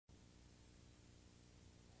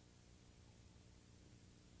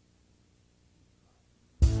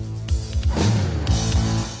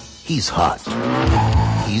He's hot.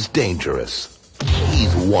 He's dangerous.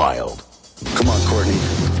 He's wild. Come on, Courtney.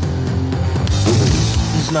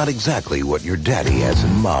 He's not exactly what your daddy has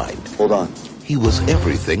in mind. Hold on. He was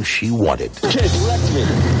everything she wanted. Kid, you wrecked me.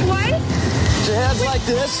 What? Put your hands like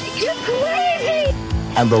this. You're crazy!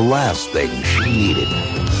 And the last thing she needed.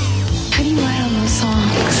 How do you write all those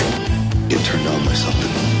songs? Get turned on by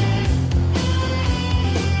something.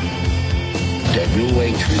 That new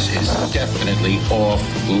waitress is definitely off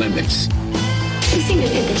limits. You seem to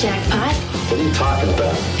have hit the jackpot. What are you talking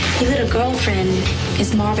about? Your little girlfriend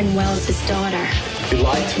is Marvin Wells' daughter. You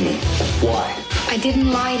lied to me. Why? I didn't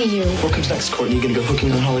lie to you. What comes next, Courtney? You gonna go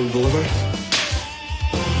hooking on Hollywood Boulevard?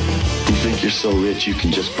 You think you're so rich you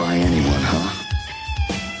can just buy anyone, huh?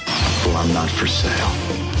 Well, I'm not for sale.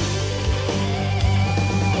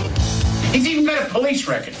 He's even got a police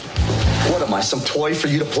record. What am I, some toy for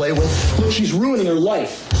you to play with? She's ruining her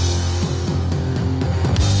life.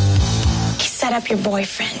 He set up your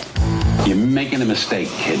boyfriend. You're making a mistake,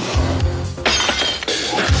 kid.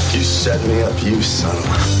 You set me up, you son of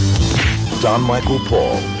a... Don Michael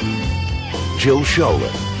Paul. Jill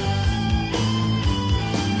Schoelen.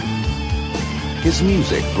 His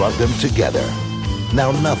music brought them together.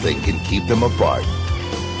 Now nothing can keep them apart.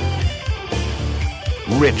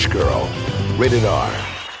 Rich Girl. Rated R.